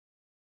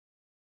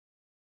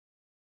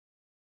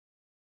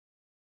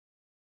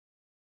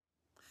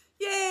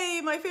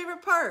Hey, my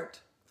favorite part.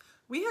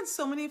 We had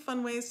so many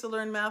fun ways to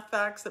learn math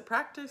facts that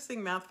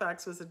practicing math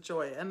facts was a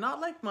joy, and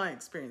not like my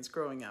experience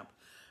growing up.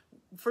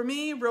 For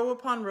me, row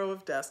upon row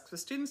of desks with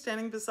students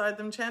standing beside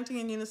them chanting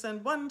in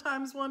unison, 1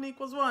 times 1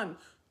 equals 1,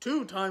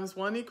 2 times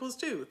 1 equals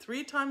 2,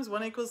 3 times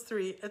 1 equals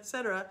 3,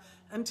 etc.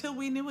 until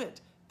we knew it.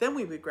 Then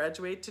we would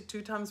graduate to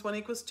 2 times 1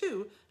 equals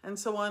 2, and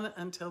so on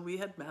until we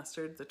had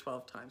mastered the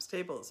 12 times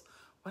tables.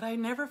 What I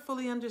never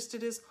fully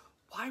understood is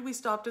why we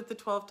stopped at the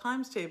 12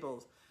 times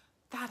tables.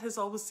 That has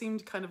always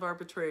seemed kind of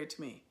arbitrary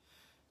to me.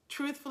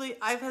 Truthfully,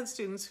 I've had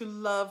students who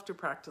love to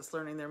practice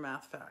learning their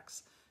math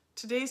facts.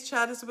 Today's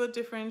chat is about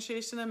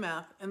differentiation in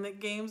math, and that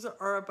games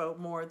are about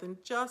more than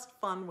just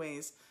fun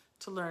ways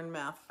to learn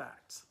math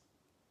facts.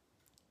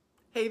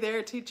 Hey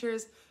there,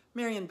 teachers.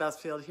 Marian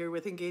Busfield here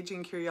with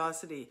Engaging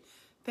Curiosity.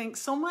 Thanks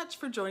so much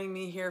for joining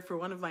me here for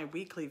one of my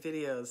weekly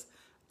videos.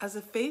 As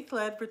a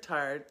faith-led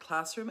retired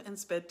classroom and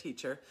SPED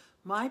teacher,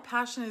 my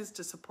passion is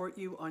to support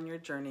you on your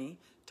journey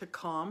to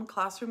calm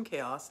classroom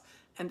chaos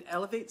and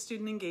elevate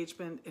student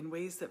engagement in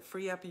ways that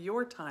free up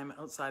your time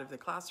outside of the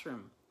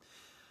classroom.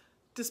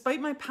 Despite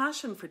my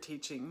passion for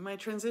teaching, my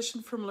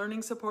transition from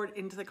learning support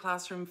into the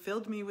classroom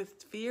filled me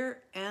with fear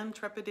and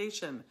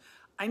trepidation.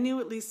 I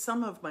knew at least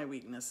some of my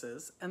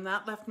weaknesses, and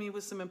that left me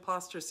with some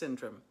imposter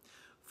syndrome.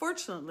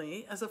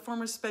 Fortunately, as a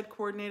former SPED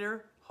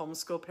coordinator,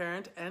 homeschool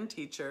parent and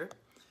teacher,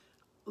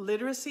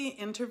 literacy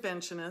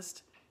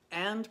interventionist,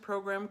 and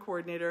program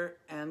coordinator,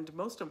 and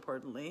most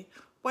importantly,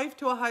 wife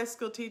to a high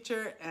school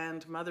teacher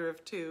and mother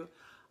of 2,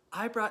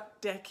 I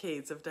brought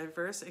decades of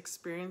diverse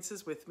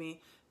experiences with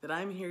me that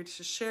I'm here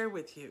to share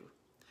with you.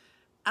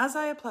 As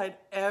I applied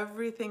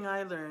everything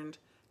I learned,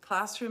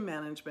 classroom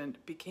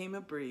management became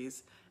a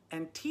breeze,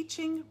 and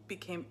teaching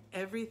became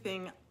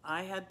everything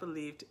I had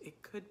believed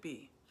it could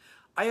be.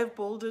 I have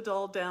boiled it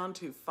all down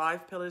to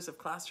 5 pillars of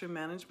classroom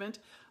management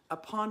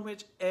upon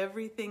which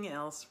everything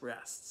else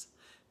rests.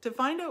 To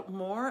find out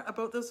more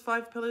about those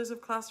 5 pillars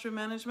of classroom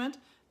management,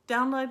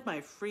 download my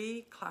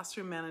free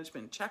classroom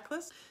management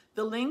checklist.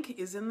 The link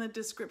is in the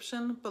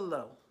description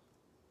below.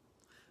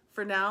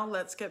 For now,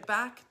 let's get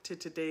back to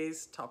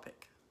today's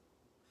topic.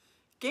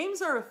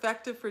 Games are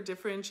effective for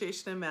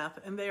differentiation in math,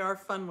 and they are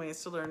fun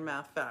ways to learn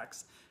math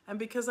facts. And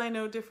because I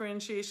know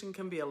differentiation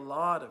can be a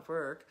lot of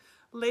work,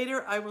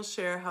 later I will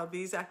share how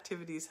these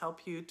activities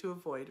help you to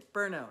avoid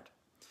burnout.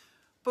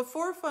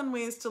 Before fun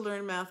ways to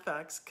learn math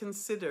facts,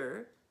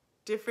 consider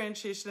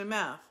differentiation in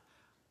math.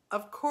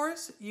 Of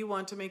course, you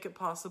want to make it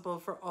possible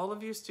for all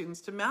of your students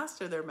to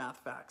master their math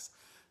facts.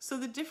 So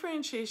the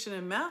differentiation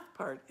in math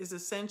part is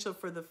essential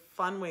for the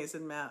fun ways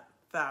in math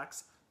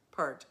facts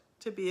part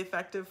to be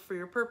effective for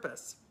your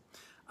purpose.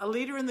 A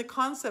leader in the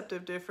concept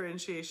of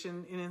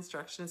differentiation in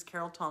instruction is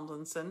Carol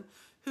Tomlinson,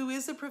 who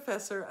is a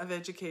professor of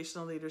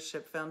educational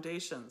leadership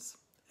foundations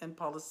and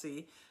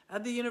policy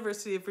at the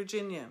University of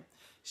Virginia.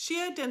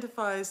 She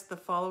identifies the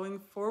following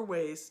 4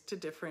 ways to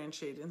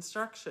differentiate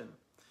instruction.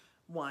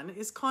 1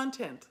 is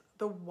content,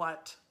 the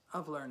what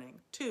of learning.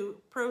 2,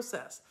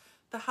 process,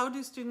 the how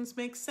do students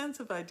make sense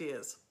of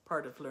ideas,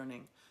 part of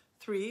learning.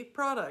 3,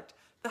 product,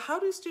 the how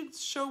do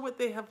students show what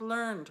they have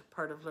learned,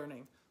 part of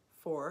learning.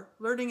 4,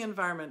 learning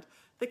environment,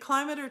 the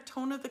climate or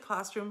tone of the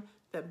classroom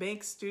that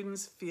makes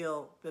students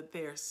feel that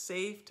they are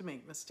safe to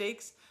make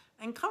mistakes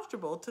and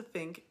comfortable to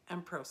think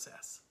and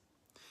process.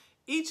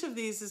 Each of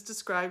these is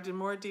described in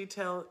more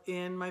detail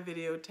in my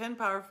video, 10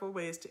 Powerful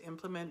Ways to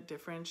Implement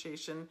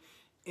Differentiation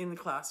in the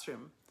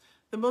Classroom.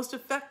 The most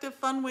effective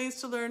fun ways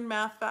to learn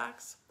math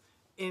facts.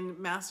 In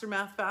Master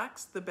Math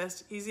Facts, the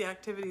best easy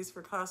activities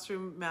for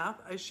classroom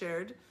math, I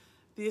shared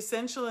the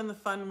essential and the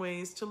fun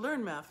ways to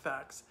learn math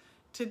facts.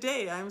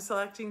 Today, I'm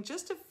selecting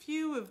just a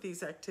few of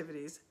these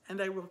activities,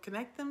 and I will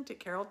connect them to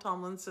Carol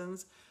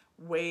Tomlinson's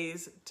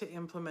ways to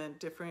implement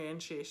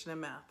differentiation in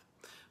math.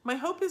 My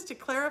hope is to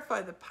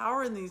clarify the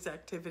power in these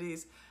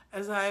activities,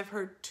 as I have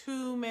heard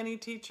too many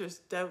teachers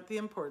doubt the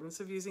importance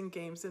of using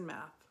games in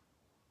math.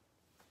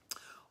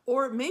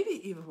 Or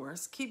maybe even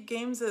worse, keep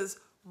games as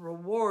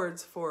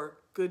rewards for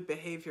good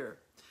behavior.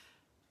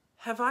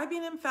 Have I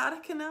been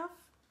emphatic enough?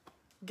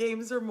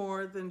 Games are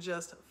more than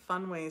just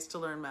fun ways to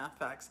learn math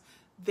facts.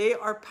 They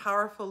are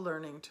powerful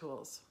learning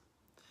tools.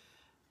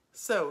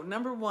 So,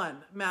 number 1,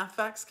 math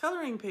facts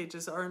coloring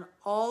pages are an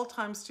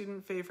all-time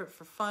student favorite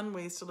for fun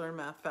ways to learn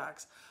math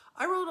facts.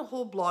 I wrote a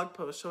whole blog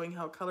post showing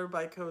how Color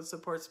by Code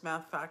supports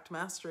math fact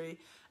mastery,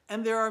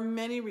 and there are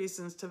many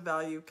reasons to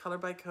value Color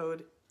by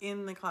Code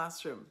in the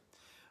classroom.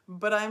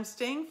 But I'm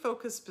staying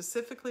focused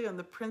specifically on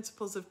the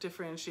principles of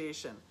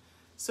differentiation.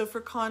 So for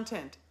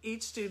content,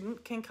 each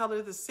student can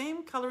color the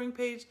same coloring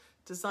page,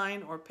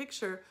 design, or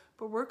picture,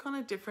 but work on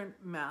a different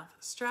math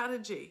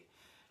strategy.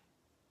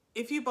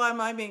 If you buy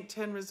my Make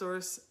 10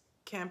 resource,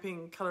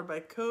 Camping Color by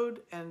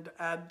Code, and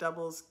add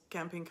doubles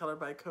Camping Color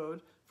by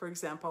Code, for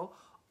example,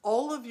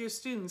 all of your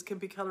students can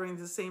be coloring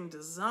the same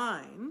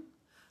design,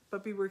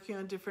 but be working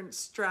on different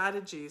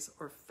strategies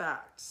or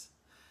facts.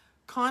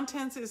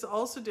 Content is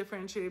also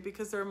differentiated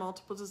because there are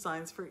multiple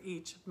designs for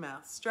each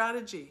math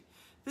strategy.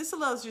 This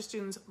allows your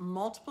students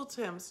multiple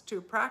attempts to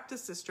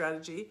practice this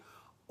strategy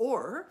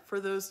Or,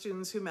 for those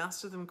students who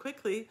master them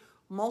quickly,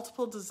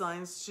 multiple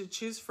designs to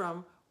choose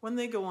from when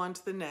they go on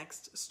to the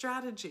next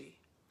strategy.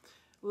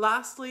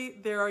 Lastly,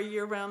 there are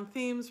year-round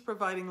themes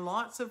providing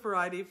lots of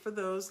variety for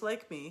those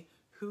like me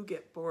who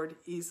get bored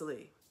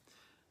easily.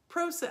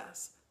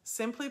 Process.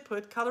 Simply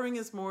put, coloring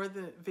is more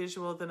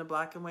visual than a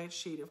black and white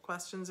sheet of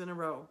questions in a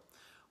row.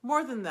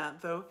 More than that,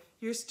 though,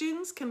 your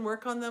students can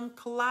work on them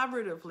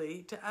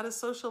collaboratively to add a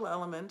social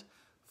element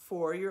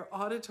for your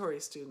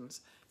auditory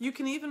students. You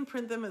can even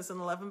print them as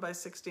an 11 by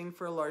 16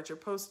 for a larger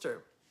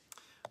poster.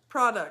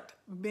 Product.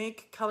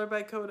 Make color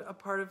by code a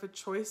part of a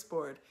choice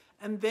board,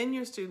 and then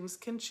your students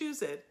can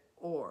choose it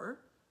or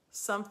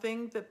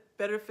something that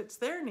better fits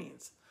their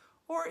needs.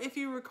 Or if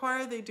you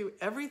require they do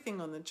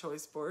everything on the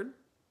choice board,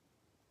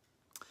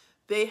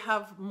 they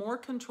have more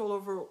control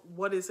over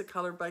what is a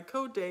color by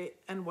code day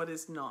and what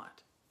is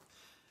not.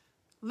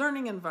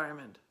 Learning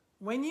environment.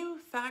 When you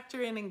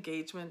factor in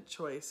engagement,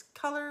 choice,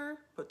 color,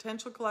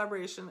 potential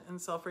collaboration, and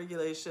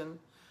self-regulation,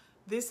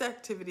 this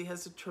activity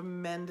has a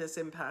tremendous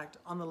impact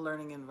on the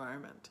learning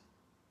environment.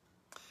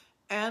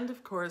 And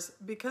of course,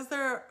 because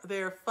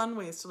they are fun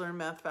ways to learn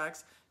math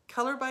facts,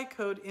 color by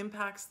code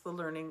impacts the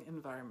learning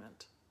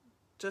environment,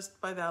 just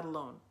by that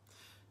alone.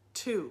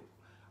 2,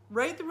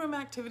 write the room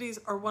activities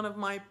are one of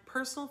my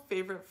personal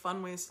favorite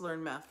fun ways to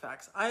learn math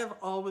facts. I have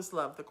always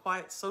loved the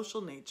quiet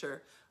social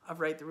nature of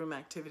write the room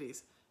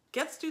activities.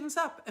 Get students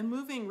up and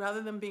moving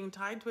rather than being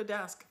tied to a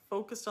desk,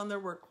 focused on their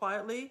work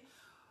quietly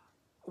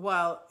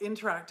while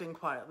interacting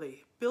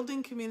quietly,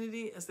 building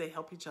community as they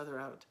help each other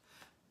out.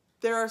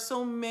 There are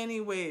so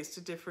many ways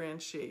to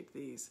differentiate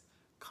these.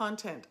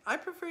 Content. I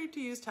prefer to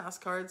use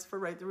task cards for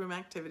write the room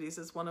activities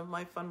as one of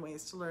my fun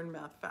ways to learn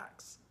math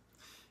facts.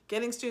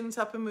 Getting students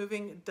up and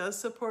moving does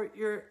support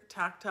your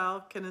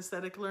tactile,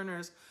 kinesthetic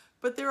learners,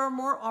 but there are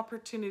more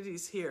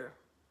opportunities here.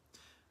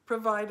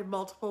 Provide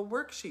multiple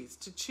worksheets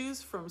to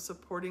choose from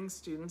supporting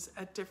students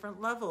at different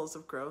levels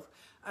of growth,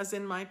 as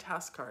in my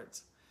task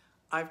cards.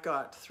 I've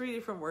got 3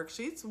 different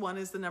worksheets. One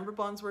is the number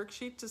bonds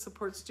worksheet to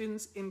support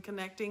students in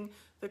connecting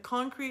the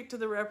concrete to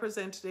the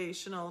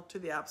representational to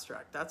the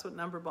abstract. That's what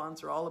number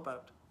bonds are all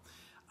about.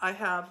 I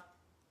have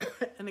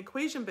an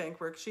equation bank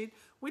worksheet,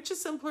 which is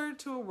similar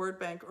to a word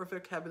bank or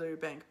vocabulary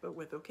bank, but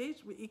with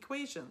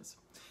equations.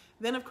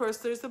 Then, of course,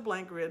 there's the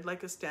blank grid,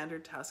 like a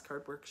standard task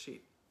card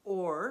worksheet.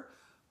 Or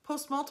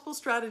post multiple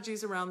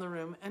strategies around the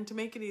room, and to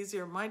make it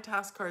easier, my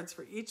task cards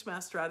for each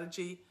math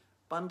strategy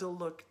bundle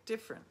look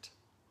different.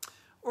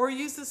 Or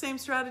use the same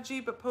strategy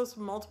but post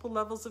multiple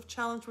levels of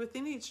challenge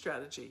within each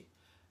strategy.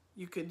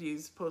 You could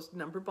use post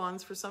number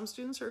bonds for some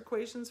students or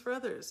equations for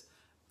others.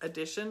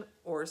 Addition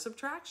or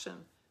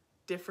subtraction.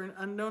 Different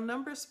unknown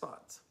number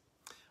spots.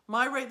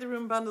 My Write the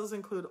Room bundles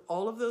include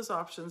all of those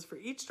options for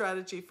each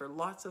strategy for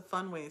lots of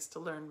fun ways to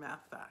learn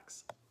math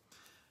facts.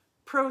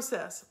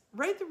 Process.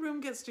 Write the Room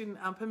gets student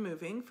up and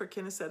moving for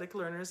kinesthetic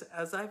learners,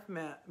 as I've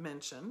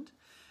mentioned.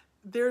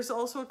 There's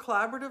also a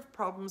collaborative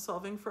problem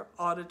solving for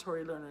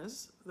auditory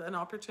learners, an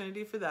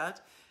opportunity for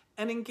that,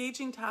 and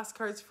engaging task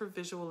cards for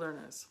visual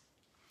learners.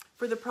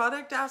 For the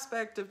product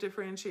aspect of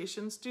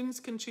differentiation, students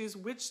can choose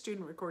which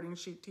student recording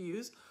sheet to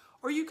use,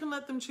 or you can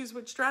let them choose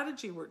which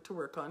strategy to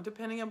work on,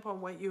 depending upon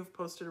what you have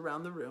posted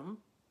around the room.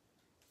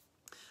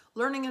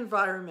 Learning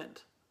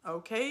environment.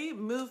 Okay,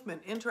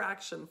 movement,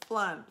 interaction,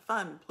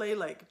 fun,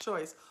 play-like,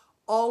 choice.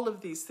 All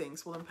of these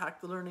things will impact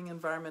the learning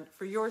environment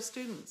for your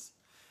students.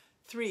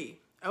 3,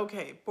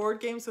 okay, board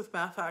games with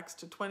math facts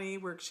to 20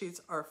 worksheets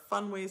are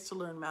fun ways to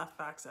learn math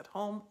facts at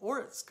home or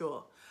at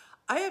school.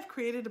 I have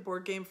created a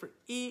board game for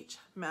each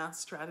math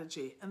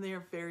strategy, and they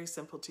are very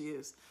simple to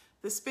use.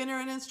 The spinner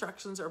and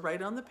instructions are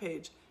right on the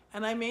page,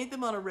 and I made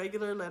them on a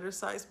regular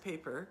letter-sized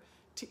paper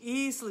to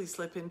easily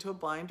slip into a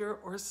binder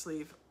or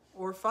sleeve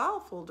or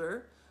file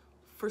folder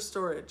for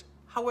storage.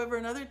 However,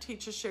 another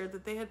teacher shared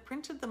that they had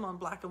printed them on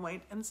black and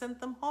white and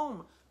sent them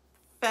home.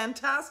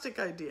 Fantastic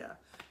idea.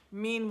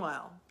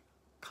 Meanwhile,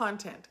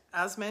 content.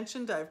 As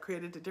mentioned, I've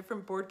created a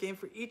different board game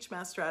for each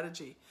math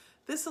strategy.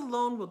 This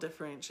alone will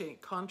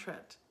differentiate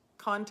content.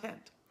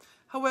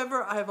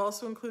 However, I have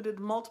also included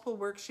multiple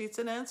worksheets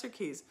and answer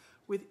keys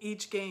with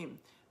each game.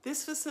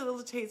 This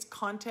facilitates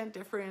content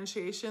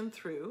differentiation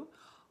through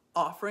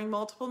offering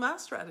multiple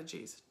math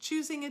strategies,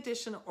 choosing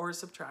addition or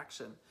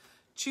subtraction,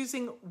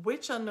 choosing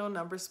which unknown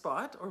number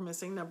spot or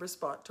missing number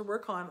spot to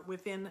work on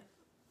within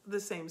the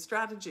same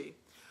strategy.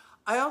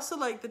 I also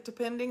like that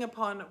depending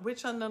upon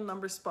which unknown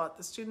number spot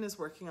the student is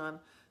working on,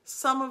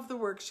 some of the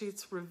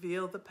worksheets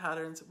reveal the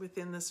patterns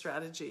within the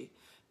strategy.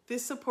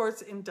 This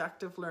supports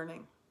inductive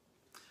learning.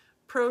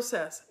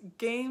 Process.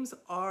 Games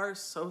are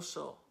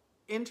social,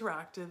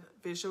 interactive,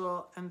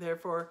 visual, and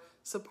therefore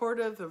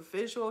supportive of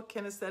visual,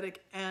 kinesthetic,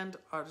 and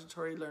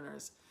auditory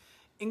learners.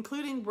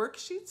 Including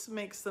worksheets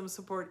makes them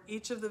support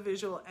each of the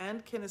visual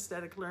and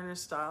kinesthetic learner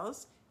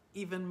styles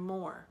even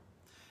more.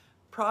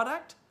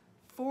 Product.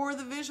 For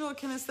the visual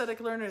kinesthetic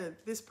learner,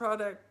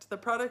 the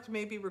product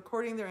may be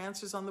recording their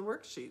answers on the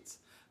worksheets.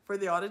 For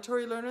the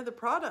auditory learner, the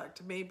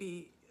product may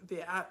be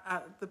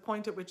the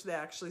point at which they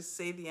actually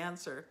say the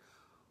answer,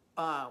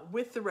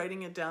 with the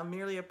writing it down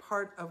merely a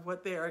part of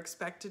what they are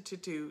expected to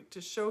do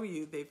to show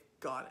you they've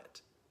got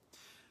it.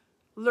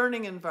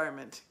 Learning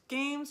environment.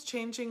 Games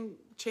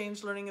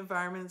change learning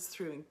environments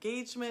through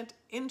engagement,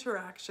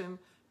 interaction,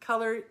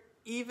 color,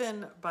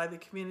 even by the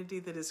community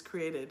that is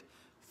created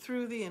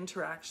through the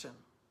interaction.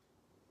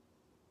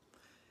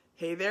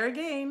 Hey there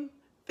again.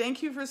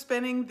 Thank you for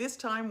spending this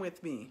time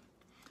with me.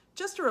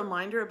 Just a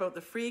reminder about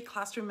the free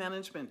classroom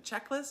management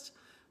checklist.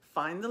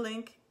 Find the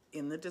link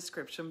in the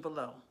description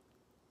below.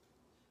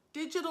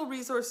 Digital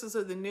resources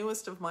are the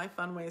newest of my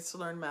fun ways to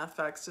learn math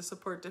facts to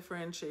support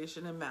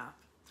differentiation in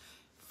math.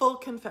 Full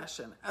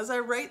confession, as I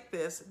write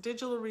this,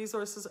 digital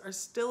resources are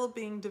still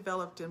being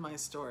developed in my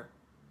store.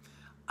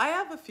 I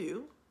have a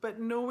few, but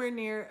nowhere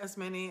near as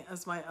many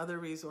as my other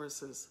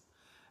resources.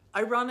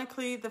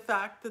 Ironically, the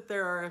fact that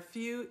there are a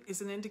few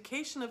is an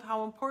indication of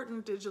how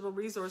important digital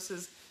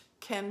resources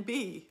can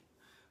be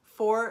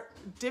for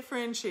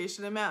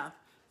differentiation in math.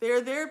 They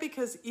are there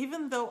because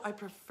even though I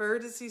prefer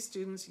to see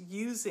students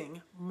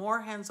using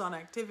more hands-on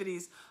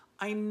activities,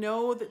 I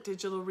know that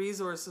digital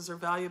resources are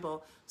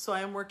valuable, so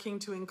I am working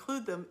to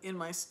include them in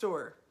my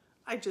store.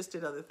 I just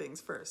did other things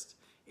first.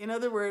 In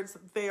other words,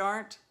 they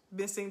aren't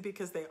missing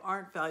because they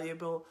aren't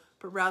valuable,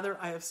 but rather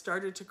I have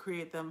started to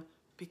create them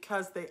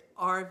because they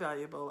are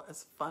valuable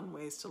as fun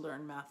ways to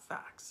learn math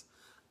facts.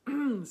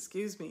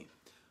 Excuse me.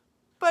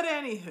 But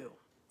anywho,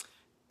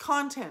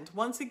 content.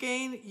 Once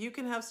again, you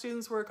can have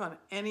students work on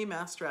any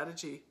math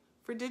strategy.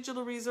 For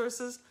digital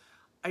resources,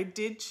 I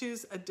did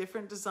choose a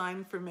different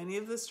design for many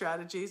of the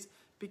strategies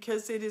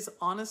because it is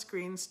on a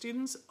screen.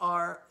 Students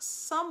are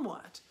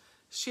somewhat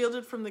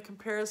shielded from the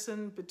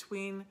comparison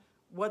between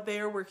what they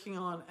are working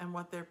on and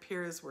what their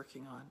peer is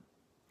working on.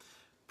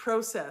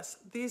 Process.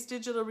 These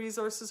digital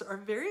resources are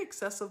very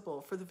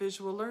accessible for the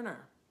visual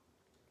learner.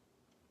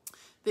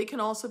 They can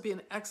also be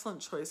an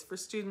excellent choice for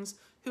students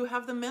who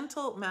have the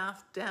mental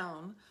math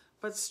down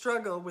but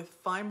struggle with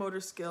fine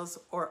motor skills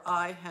or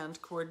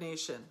eye-hand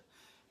coordination,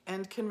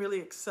 and can really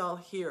excel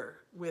here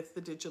with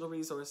the digital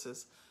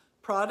resources.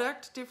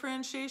 Product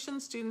differentiation,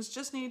 students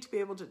just need to be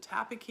able to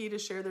tap a key to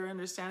share their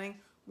understanding,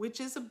 which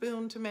is a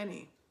boon to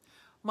many.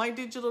 My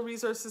digital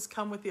resources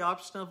come with the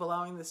option of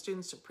allowing the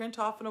students to print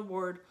off an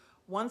award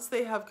once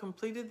they have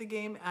completed the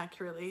game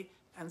accurately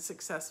and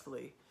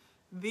successfully.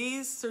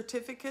 These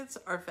certificates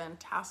are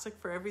fantastic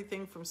for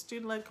everything from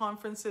student-led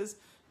conferences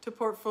to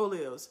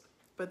portfolios,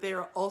 but they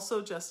are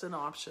also just an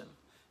option.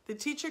 The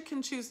teacher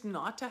can choose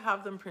not to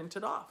have them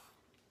printed off.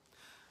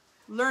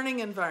 Learning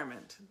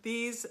environment.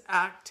 These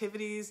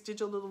activities,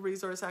 digital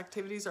resource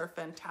activities, are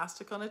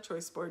fantastic on a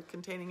choice board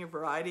containing a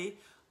variety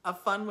of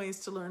fun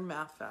ways to learn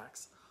math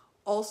facts.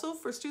 Also,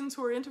 for students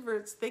who are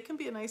introverts, they can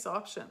be a nice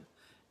option.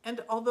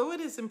 And although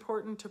it is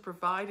important to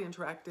provide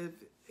interactive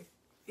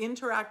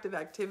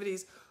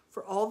activities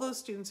for all those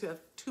students who have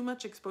too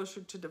much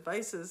exposure to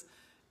devices,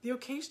 the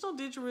occasional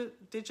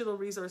digital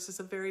resource is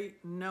a very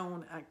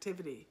known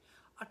activity,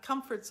 a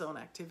comfort zone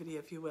activity,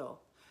 if you will.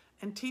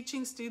 And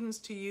teaching students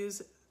to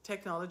use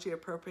technology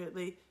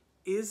appropriately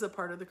is a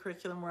part of the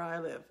curriculum where I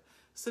live.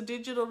 So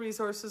digital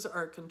resources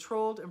are a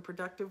controlled and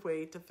productive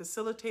way to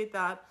facilitate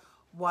that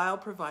while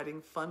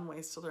providing fun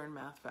ways to learn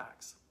math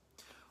facts.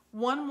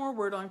 One more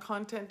word on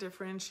content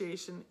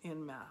differentiation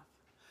in math.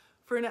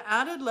 For an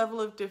added level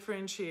of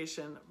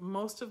differentiation,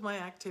 most of my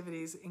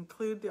activities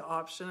include the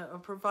option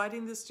of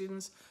providing the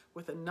students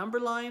with a number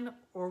line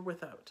or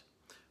without.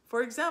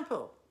 For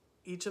example,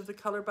 each of the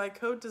color by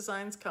code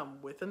designs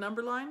come with a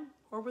number line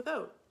or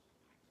without.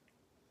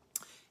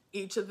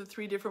 Each of the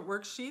 3 different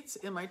worksheets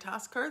in my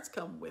task cards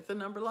come with a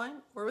number line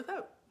or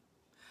without.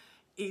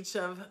 Each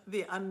of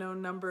the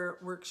unknown number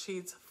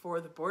worksheets for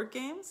the board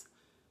games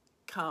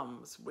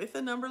comes with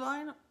a number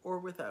line or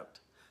without.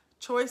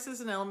 Choice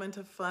is an element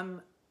of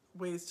fun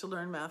ways to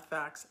learn math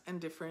facts and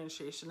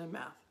differentiation in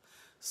math.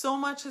 So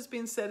much has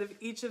been said of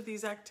each of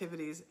these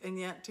activities, and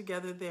yet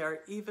together they are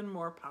even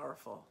more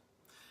powerful.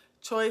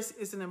 Choice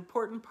is an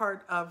important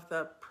part of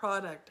the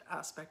product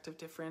aspect of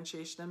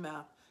differentiation in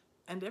math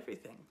and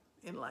everything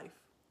in life.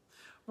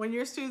 When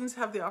your students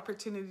have the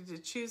opportunity to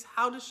choose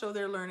how to show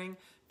their learning,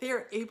 they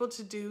are able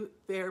to do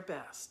their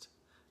best.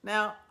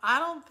 Now, I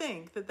don't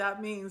think that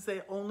that means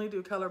they only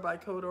do color by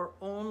code or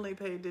only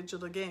play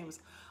digital games.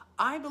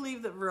 I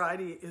believe that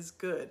variety is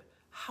good.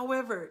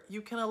 However,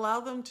 you can allow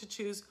them to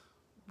choose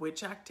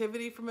which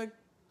activity from a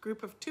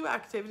group of 2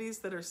 activities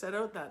that are set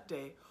out that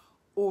day,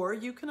 or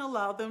you can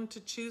allow them to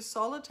choose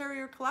solitary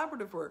or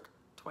collaborative work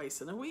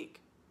twice in a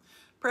week.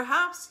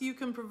 Perhaps you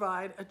can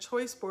provide a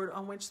choice board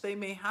on which they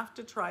may have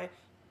to try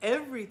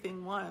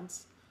everything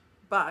once,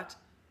 but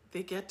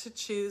they get to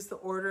choose the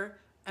order,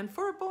 and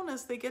for a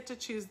bonus, they get to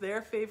choose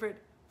their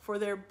favorite for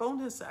their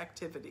bonus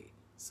activity.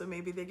 So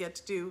maybe they get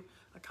to do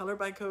a color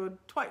by code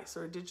twice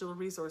or a digital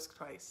resource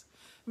twice.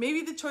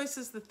 Maybe the choice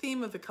is the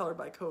theme of the color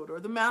by code or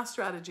the math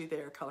strategy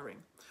they are coloring.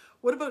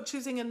 What about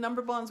choosing a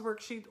number bonds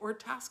worksheet or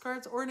task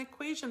cards or an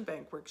equation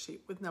bank worksheet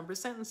with number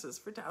sentences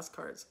for task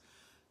cards?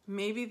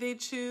 Maybe they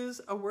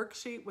choose a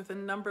worksheet with a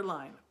number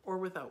line or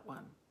without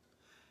one.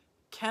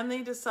 Can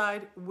they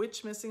decide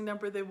which missing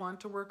number they want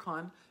to work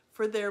on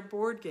for their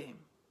board game?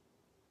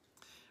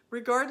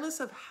 Regardless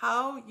of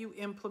how you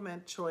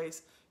implement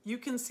choice, you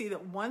can see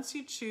that once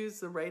you choose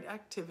the right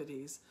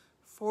activities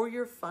for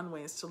your fun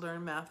ways to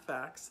learn math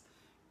facts,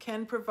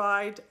 can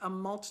provide a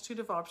multitude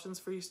of options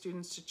for your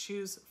students to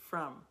choose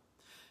from.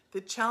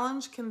 The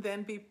challenge can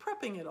then be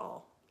prepping it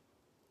all.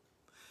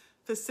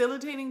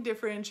 Facilitating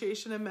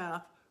differentiation in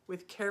math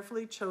with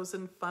carefully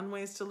chosen fun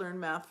ways to learn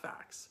math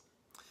facts.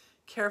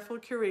 Careful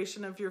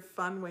curation of your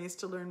fun ways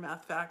to learn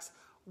math facts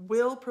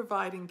will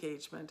provide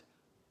engagement,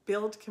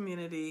 build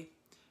community,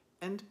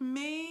 and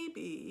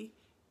maybe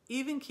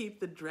even keep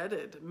the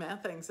dreaded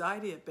math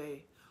anxiety at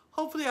bay.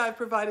 Hopefully I've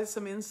provided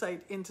some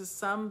insight into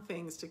some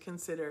things to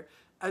consider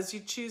as you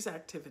choose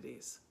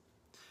activities.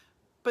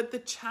 But the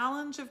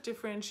challenge of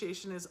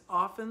differentiation is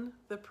often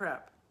the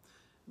prep.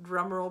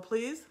 Drum roll,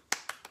 please.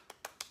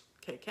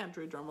 Okay, can't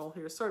do a drum roll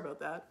here, sorry about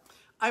that.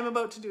 I'm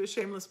about to do a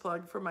shameless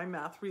plug for my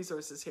math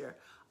resources here.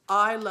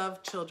 I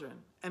love children,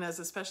 and as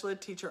a special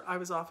ed teacher, I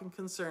was often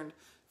concerned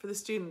for the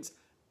students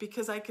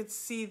because I could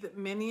see that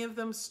many of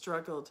them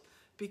struggled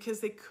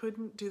because they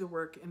couldn't do the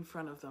work in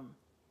front of them.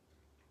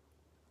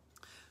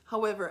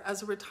 However,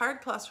 as a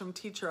retired classroom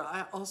teacher,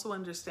 I also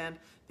understand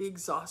the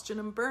exhaustion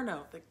and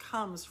burnout that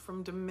comes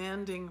from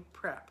demanding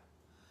prep.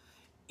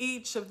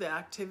 Each of the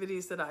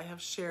activities that I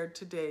have shared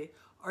today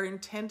are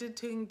intended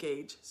to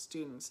engage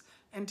students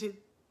and to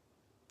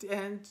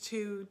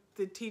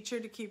the teacher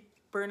to keep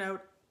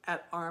burnout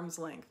at arm's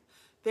length.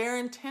 They are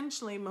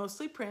intentionally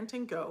mostly print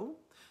and go.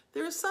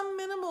 There is some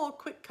minimal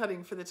quick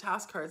cutting for the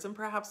task cards and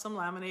perhaps some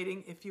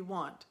laminating if you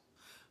want.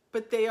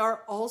 But they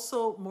are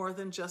also more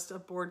than just a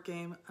board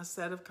game, a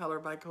set of color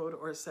by code,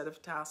 or a set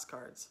of task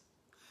cards.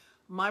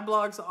 My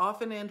blogs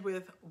often end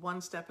with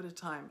one step at a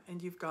time,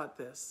 and you've got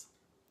this.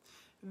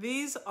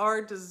 These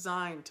are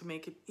designed to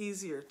make it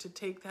easier to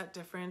take that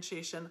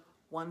differentiation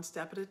one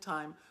step at a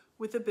time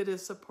with a bit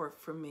of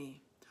support from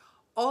me.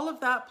 All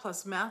of that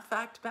plus math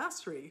fact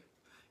mastery.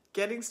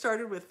 Getting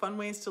started with fun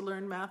ways to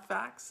learn math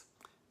facts.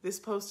 This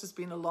post has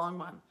been a long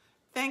one.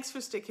 Thanks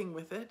for sticking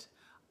with it.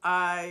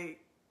 I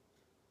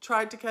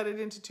tried to cut it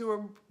into 2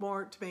 or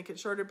more to make it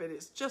shorter, but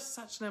it's just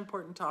such an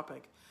important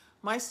topic.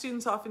 My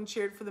students often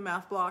cheered for the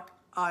math block.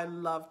 I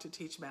love to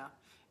teach math,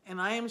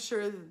 and I am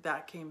sure that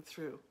that came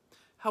through.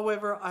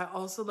 However, I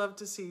also love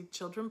to see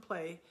children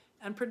play,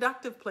 and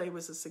productive play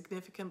was a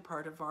significant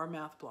part of our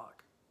math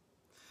block.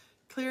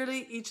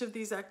 Clearly, each of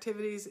these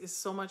activities is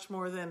so much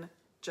more than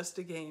just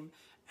a game.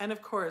 And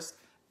of course,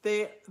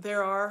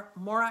 there are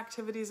more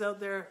activities out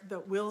there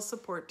that will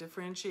support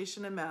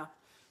differentiation in math,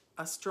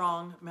 a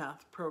strong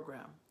math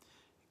program.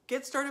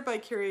 Get started by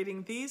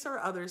curating these or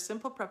other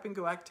simple prep and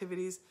go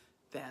activities.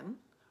 Then,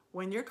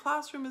 when your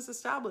classroom is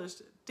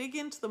established, dig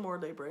into the more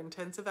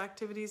labor-intensive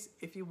activities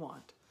if you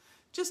want.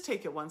 Just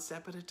take it one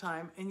step at a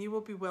time and you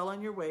will be well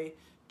on your way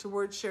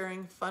towards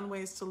sharing fun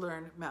ways to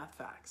learn math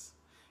facts.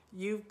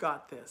 You've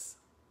got this.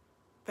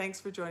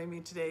 Thanks for joining me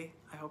today.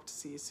 I hope to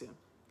see you soon.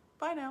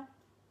 Bye now.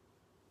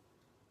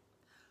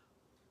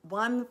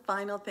 One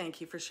final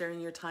thank you for sharing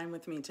your time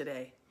with me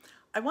today.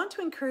 I want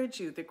to encourage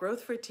you that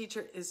growth for a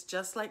teacher is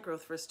just like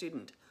growth for a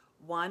student,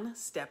 one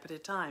step at a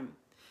time.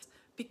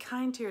 Be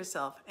kind to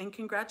yourself and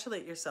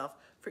congratulate yourself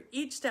for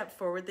each step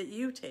forward that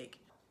you take.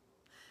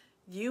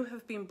 You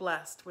have been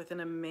blessed with an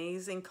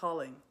amazing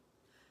calling.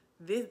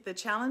 The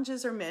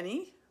challenges are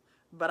many,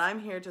 but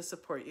I'm here to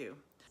support you.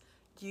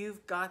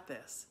 You've got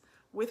this.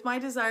 With my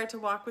desire to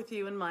walk with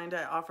you in mind,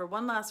 I offer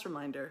one last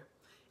reminder.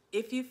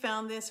 If you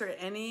found this or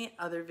any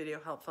other video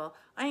helpful,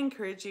 I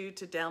encourage you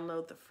to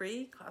download the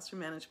free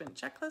classroom management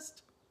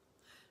checklist.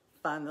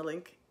 Find the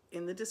link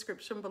in the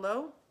description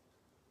below.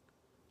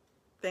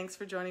 Thanks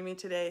for joining me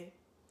today,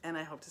 and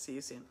I hope to see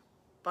you soon.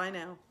 Bye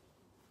now.